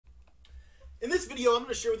In this video, I'm going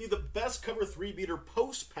to share with you the best cover 3 beater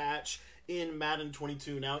post-patch in Madden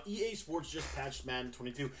 22. Now, EA Sports just patched Madden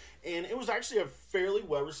 22, and it was actually a fairly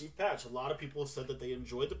well-received patch. A lot of people said that they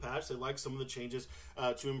enjoyed the patch. They liked some of the changes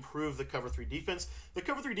to improve the cover 3 defense. The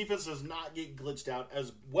cover 3 defense does not get glitched out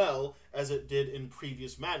as well as it did in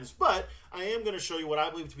previous Maddens, but I am going to show you what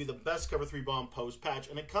I believe to be the best cover 3 bomb post-patch,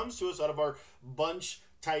 and it comes to us out of our bunch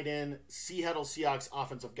tight end Seattle Seahawks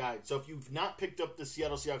offensive guide. So if you've not picked up the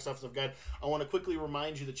Seattle Seahawks offensive guide, I want to quickly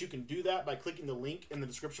remind you that you can do that by clicking the link in the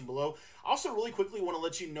description below. I also really quickly want to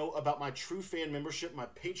let you know about my True Fan membership, my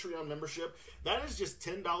Patreon membership. That is just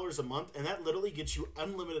 $10 a month, and that literally gets you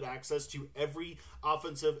unlimited access to every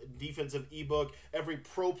offensive, defensive ebook, every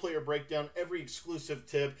pro player breakdown, every exclusive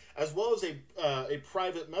tip, as well as a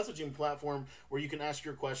private messaging platform where you can ask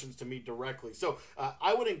your questions to me directly. So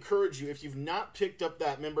I would encourage you, if you've not picked up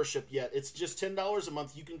that membership yet, it's just $10 a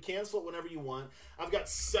month. You can cancel it whenever you want. I've got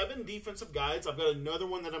 7 defensive guides. I've got another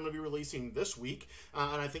one that I'm going to be releasing this week,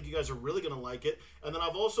 and I think you guys are really going to like it. And then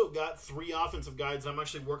I've also got 3 offensive guides. I'm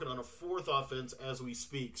actually working on a 4th offense as we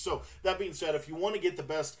speak. So that being said, if you want to get the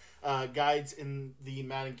best guides in the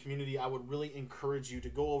Madden community, I would really encourage you to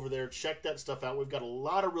go over there, check that stuff out. We've got a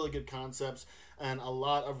lot of really good concepts and a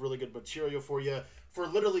lot of really good material for you for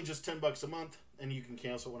literally just $10 a month, and you can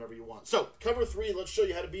cancel whenever you want. So, cover 3, let's show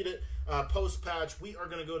you how to beat it post-patch. We are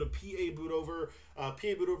going to go to PA Bootover. PA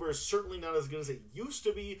Bootover is certainly not as good as it used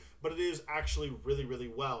to be, but it is actually really, really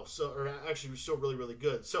well. Or actually still really, really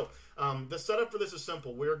good. So, the setup for this is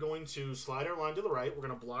simple. We're going to slide our line to the right. We're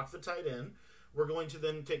going to block the tight end. We're going to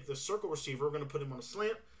then take the circle receiver. We're going to put him on a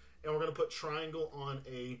slant, and we're going to put triangle on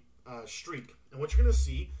a streak. And what you're going to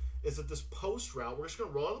see is that this post route, we're just going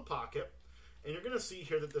to roll out of the pocket. And you're going to see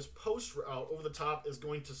here that this post route over the top is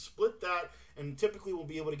going to split that, and typically we'll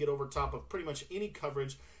be able to get over top of pretty much any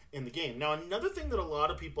coverage in the game. Now, another thing that a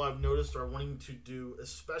lot of people I've noticed are wanting to do,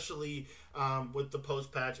 especially with the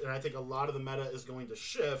post patch, and I think a lot of the meta is going to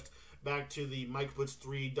shift back to the Mike Blitz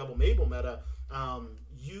 3 double Mabel meta,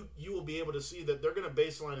 you will be able to see that they're going to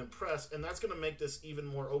baseline and press, and that's going to make this even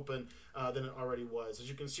more open than it already was. As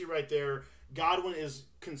you can see right there, Godwin is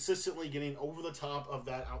consistently getting over the top of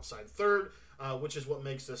that outside third, which is what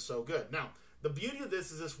makes this so good. Now, the beauty of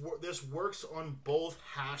this is this works on both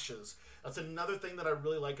hashes. That's another thing that I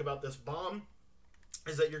really like about this bomb,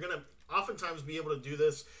 is that you're going to oftentimes be able to do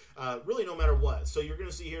this really no matter what. So you're going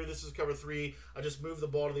to see here, this is cover 3. I just moved the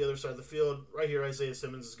ball to the other side of the field. Right here, Isaiah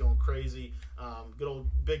Simmons is going crazy. Good old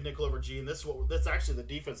big nickel over G. And that's actually the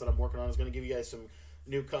defense that I'm working on, is going to give you guys some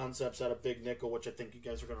new concepts out of big nickel, which I think you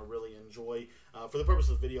guys are going to really enjoy. For the purpose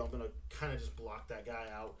of the video, I'm going to kind of just block that guy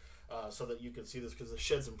out so that you can see this, because the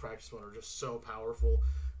sheds in practice mode are just so powerful.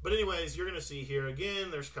 But anyways, you're going to see here again,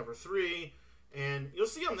 there's cover 3. And you'll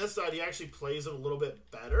see on this side, he actually plays it a little bit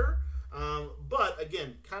better. But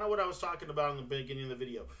again, kind of what I was talking about in the beginning of the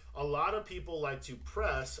video. A lot of people like to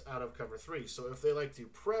press out of cover 3. So if they like to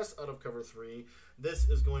press out of cover 3, this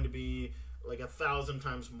is going to be like 1,000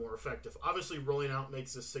 times more effective. Obviously, rolling out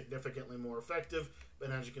makes this significantly more effective.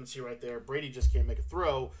 And as you can see right there, Brady just can't make a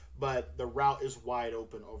throw, but the route is wide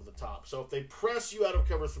open over the top. So if they press you out of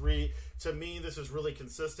cover 3, to me, this is really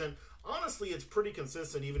consistent. Honestly, it's pretty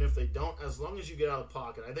consistent even if they don't, as long as you get out of the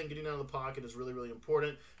pocket. I think getting out of the pocket is really, really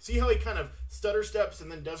important. See how he kind of stutter steps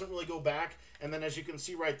and then doesn't really go back? And then as you can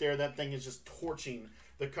see right there, that thing is just torching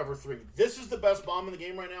the cover 3. This is the best bomb in the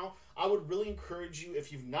game right now. I would really encourage you,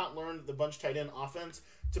 if you've not learned the bunch tight end offense,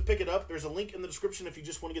 to pick it up. There's a link in the description if you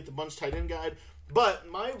just want to get the bunch tight end guide. But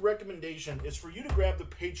my recommendation is for you to grab the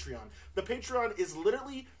Patreon. The Patreon is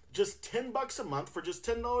literally just $10 a month. For just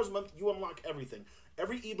 $10 a month, you unlock everything.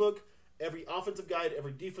 Every ebook, every offensive guide,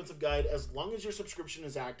 every defensive guide. As long as your subscription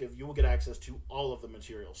is active, you will get access to all of the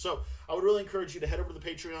material. So I would really encourage you to head over to the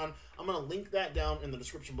Patreon. I'm going to link that down in the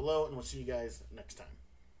description below, and we'll see you guys next time.